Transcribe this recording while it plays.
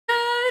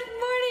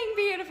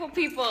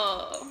beautiful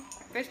people.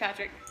 Where's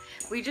Patrick?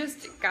 We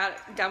just got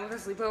done with a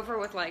sleepover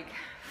with like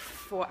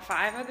 4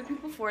 other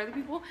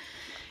people.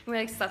 And we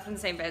like slept in the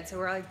same bed, so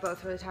we're like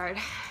both really tired.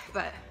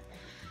 But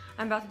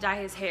I'm about to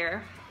dye his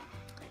hair.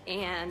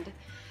 And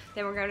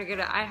then we're gonna go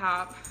to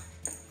IHOP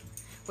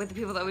with the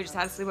people that we just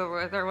had a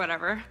sleepover with or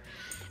whatever.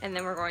 And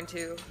then we're going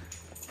to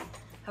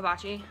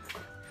Hibachi.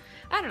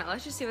 I don't know,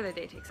 let's just see where the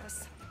day takes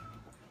us.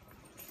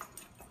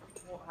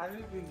 Well, how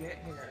did we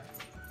get here?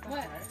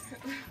 What?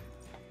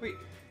 Wait,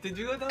 did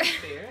you go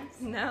downstairs?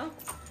 No.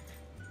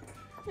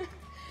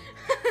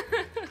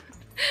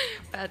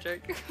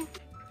 Patrick.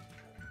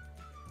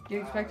 Do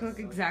you expect to look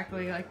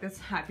exactly like this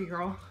happy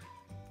girl?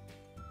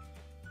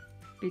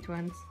 Be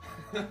twins.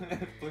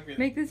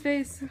 Make this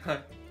face.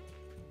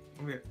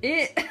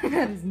 Wait.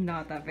 That is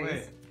not that face.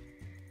 Wait.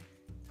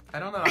 I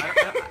don't know.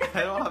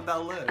 I don't have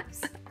that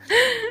lips.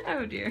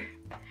 Oh dear.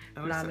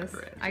 That looks so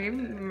rich. I gave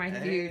him my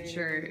huge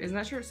shirt. Isn't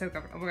that shirt so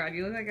covered? Oh my god,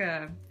 you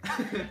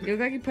look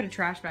like you put a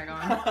trash bag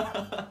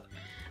on.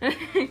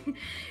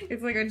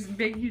 It's like a just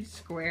big huge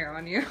square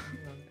on you.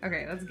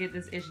 Okay, let's get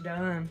this ish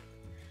done.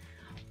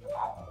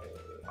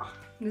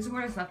 This is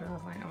where I slept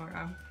last night. Oh my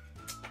god.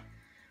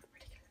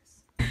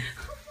 Ridiculous.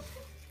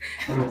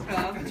 I just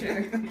fell off the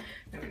chair.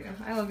 There we go.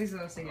 I love these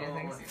little sticky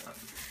things.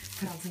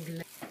 Put on some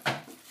glue.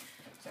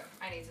 So,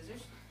 I need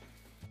scissors.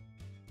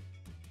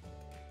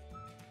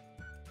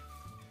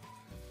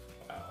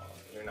 Wow,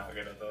 you're not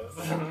good at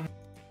this.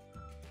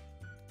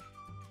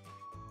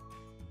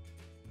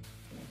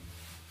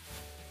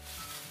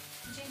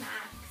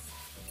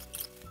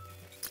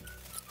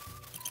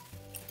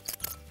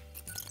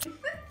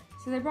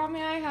 So they brought me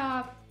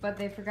IHOP, but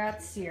they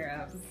forgot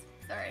syrup.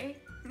 Sorry.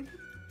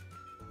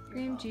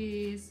 Cream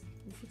cheese.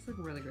 This looks like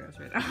really gross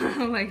right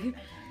now. Like,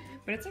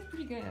 but it's like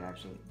pretty good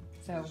actually.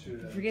 So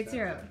forget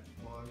syrup.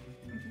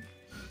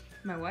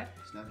 My what?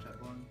 Snapchat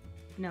blog.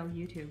 No,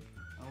 YouTube.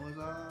 I was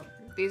up.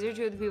 These are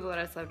two of the people that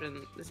I slept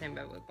in the same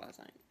bed with last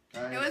night.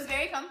 It was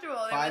very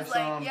comfortable. It Five was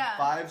some. like, yeah.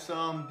 Five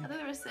some. I thought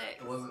there was 6.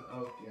 It wasn't.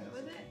 Oh yeah.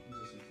 Was it? It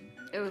was a 16.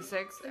 It was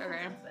 6.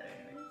 Okay.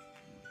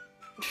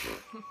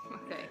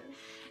 Okay.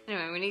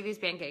 Anyway, we need these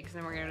pancakes, and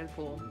then we're gonna go to the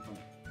pool.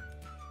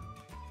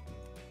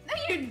 No,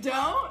 you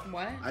don't.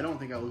 What? I don't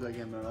think I look like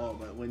him at all,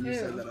 but when you Who?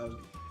 said that, I was.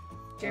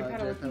 Jared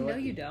Padalecki? No,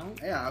 you don't.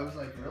 Yeah, I was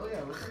like, really?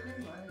 I look like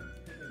him?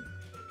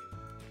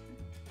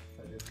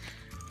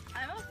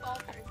 I'm a fall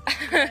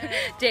person.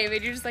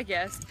 David, you're just like,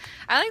 yes.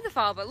 I like the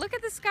fall, but look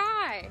at the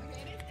sky.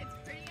 It's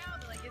pretty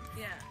out, but like it's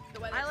the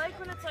weather. I like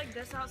when it's like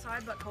this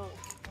outside but cold.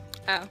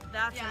 Oh.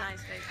 That's Yeah. a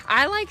nice day.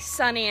 I like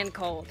sunny and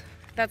cold.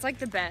 That's like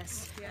the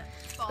best. Yeah.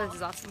 fall. This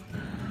is awesome.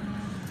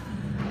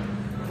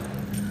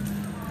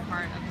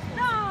 Part of the pool.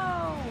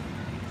 No!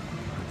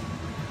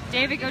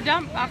 David, go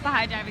jump off the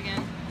high dive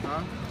again.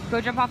 Huh?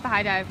 Go jump off the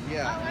high dive.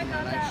 Yeah. Oh, I and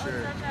got a nice that.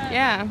 shirt. What's that?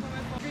 Yeah.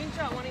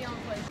 Screenshot one of y'all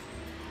place.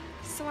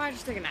 So I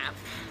just took a nap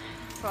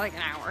for like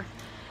an hour.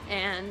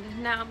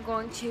 And now I'm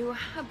going to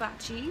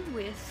Hibachi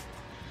with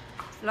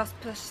Las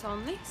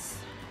Personas.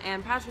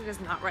 And Patrick is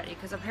not ready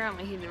because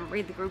apparently he didn't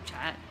read the group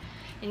chat.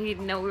 And he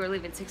didn't know we were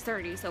leaving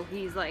 6:30, so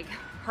he's like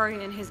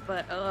hurrying his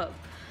butt up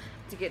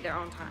to get there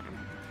on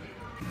time.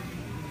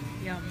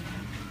 Yum.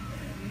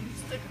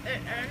 Stick it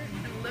in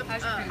and lift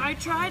How's up. your food? I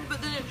tried,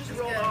 but then it just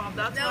rolled Good. off.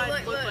 That's no, why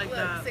look, it looked look, like look.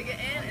 that. Stick it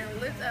in and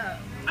lift up.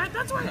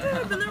 That's what I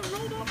did, but then it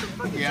rolled off the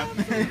fucking Yeah.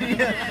 chopstick.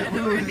 Yeah.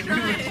 We were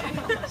trying.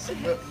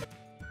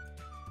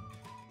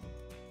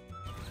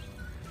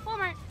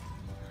 Walmart.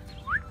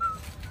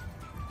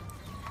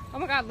 Oh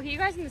my god, look at you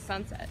guys in the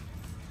sunset.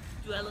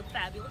 Do I look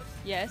fabulous?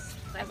 Yes,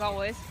 as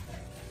always.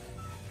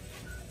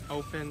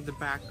 Open the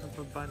back of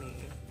a bunny.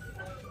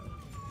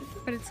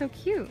 But it's so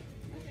cute.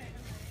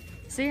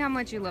 See how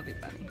much you love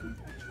it, buddy.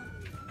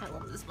 I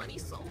love this bunny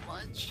so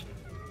much.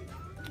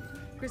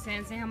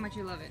 Chrisanne, say how much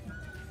you love it.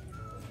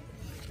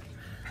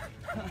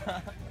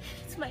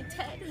 It's my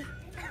Ted.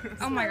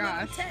 Oh my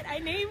gosh. Ted, I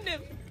named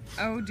him.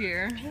 Oh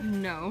dear.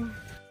 No.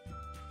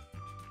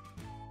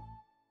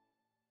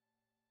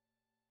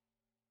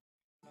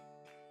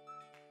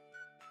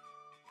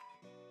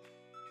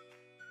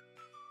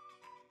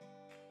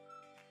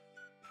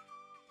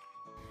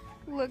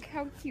 Look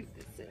how cute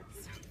this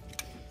is.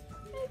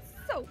 It's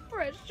so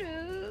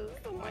precious.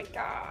 Oh my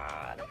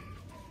god.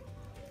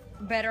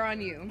 Better on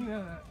you.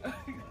 Yeah.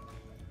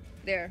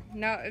 There.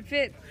 No, it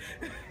fits.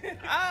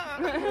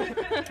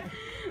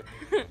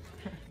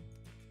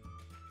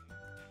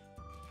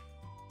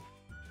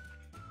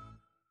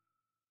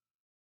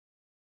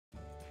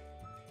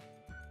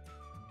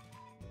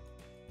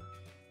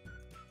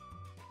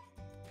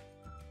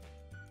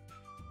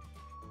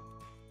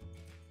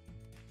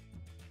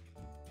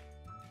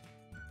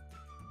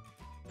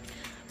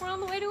 We're on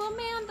the way to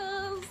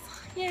Amanda's.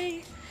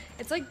 Yay.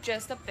 It's like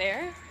just up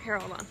there. Here,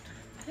 hold on.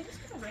 I think it's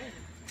gonna rain.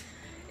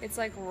 It's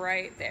like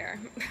right there.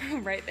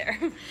 Right there.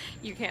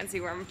 You can't see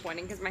where I'm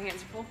pointing because my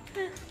hands are full.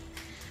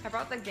 I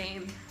brought the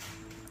game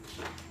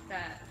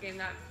that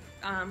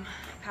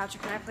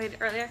Patrick and I played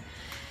earlier.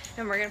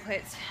 And we're gonna play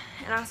it.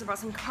 And I also brought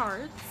some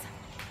cards.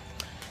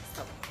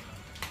 So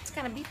it's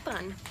gonna be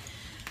fun.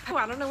 Oh,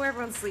 I don't know where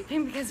everyone's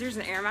sleeping because there's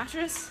an air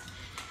mattress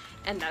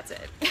and that's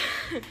it.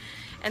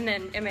 And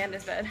then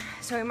Amanda's bed.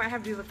 So we might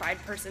have to do the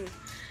 5-person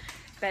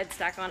bed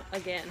stack on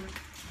again.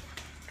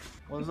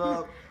 What's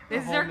up?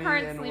 This is our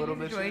current sleeping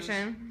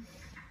situation.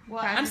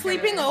 What? I'm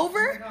sleeping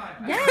over?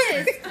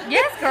 Yes,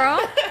 yes,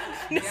 girl.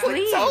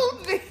 Sleep.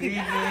 Told me. Feed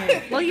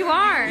me. Well, you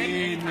are.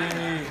 Feed me.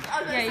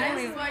 Yeah, you can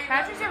leave.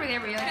 Patrick's over there,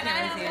 but you like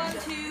can't really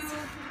see him.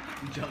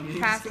 Jummies.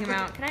 Passing him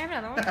out. Can I have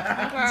another one?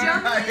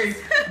 Nice.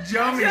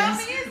 Jummies.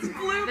 The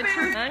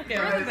truth.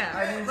 They're the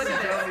best. Look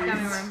at this.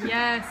 Gummy worm.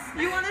 Yes.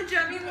 You want a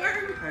jummy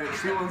worm? Hey,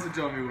 she wants a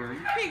jummy worm.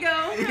 Here you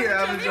go.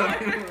 Yeah, I'm a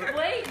jummy worm.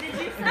 Wait, did you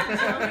say gummy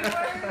worm?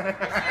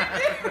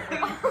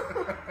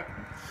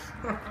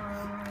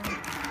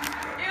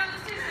 Ew,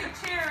 this tastes like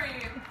cherry.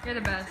 You're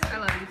the best. I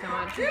love you so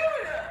much.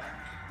 Jummies.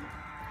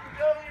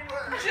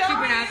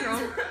 Supernatural.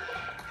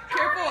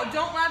 Careful,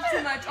 don't laugh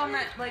too much on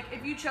that. Like,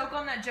 if you choke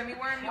on that jummy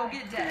worm, you'll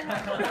get dead.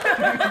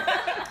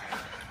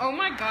 Oh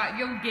my god,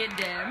 you'll get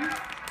dead.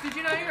 Did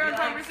you know you were in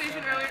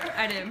conversation earlier?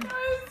 I did.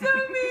 So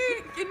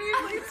mean. Can you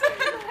please say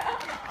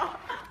that?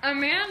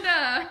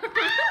 Amanda.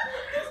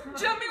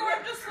 Jummy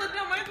worm just slid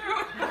down my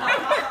throat.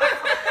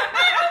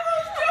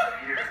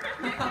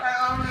 I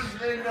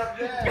almost ended up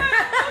dead.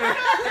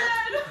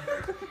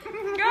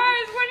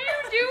 Guys, what are you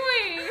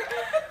doing?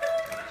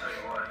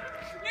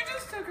 You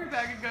just took her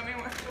bag of gummy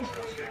worms.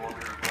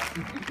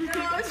 No, I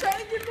was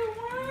trying to get the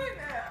one.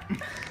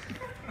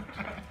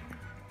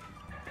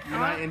 You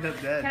might end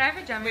up dead. Can I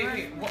have a gummy worm?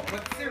 Wait,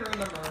 what's the room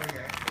number over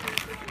here?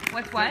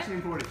 What's what?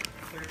 1340.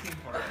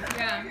 1340.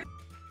 Yeah.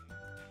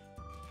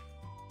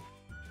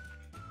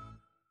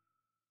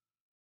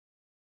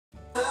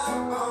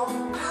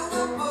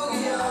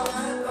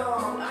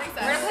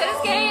 We're gonna play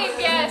this game.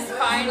 Yes,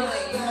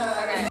 finally.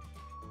 Okay.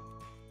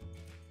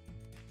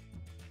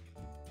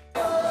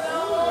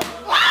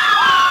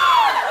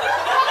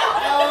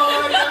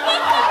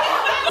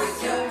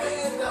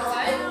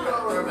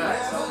 We're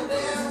back.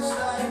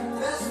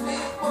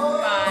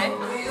 Bye.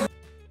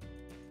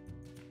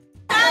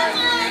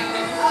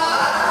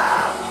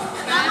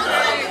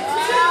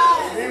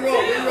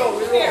 Reroll.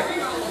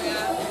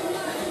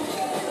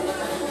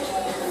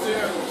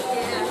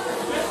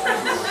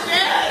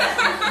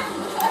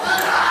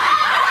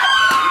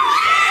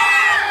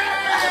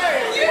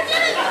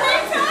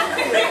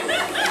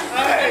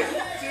 Alright,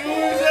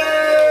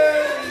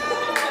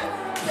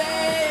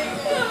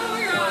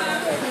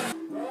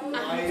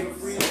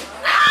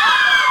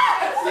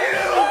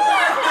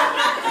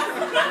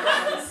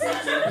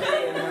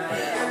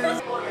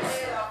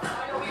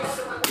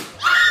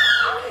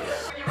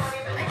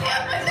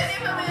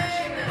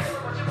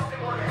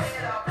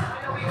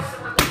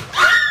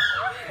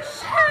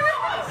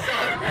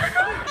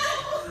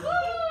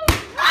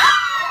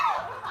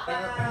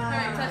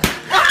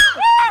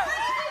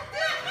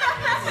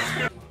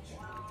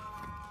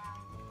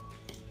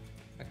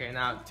 Okay,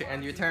 now to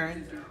end your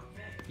turn,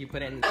 you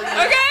put in.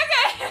 Okay.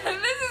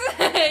 This is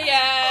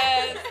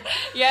yes.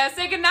 Yes.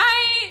 Say good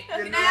night.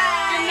 Good Good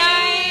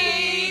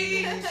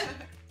night.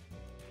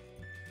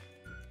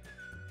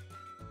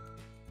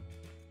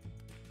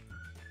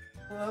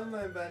 I love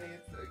my bunny,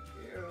 it's so cute.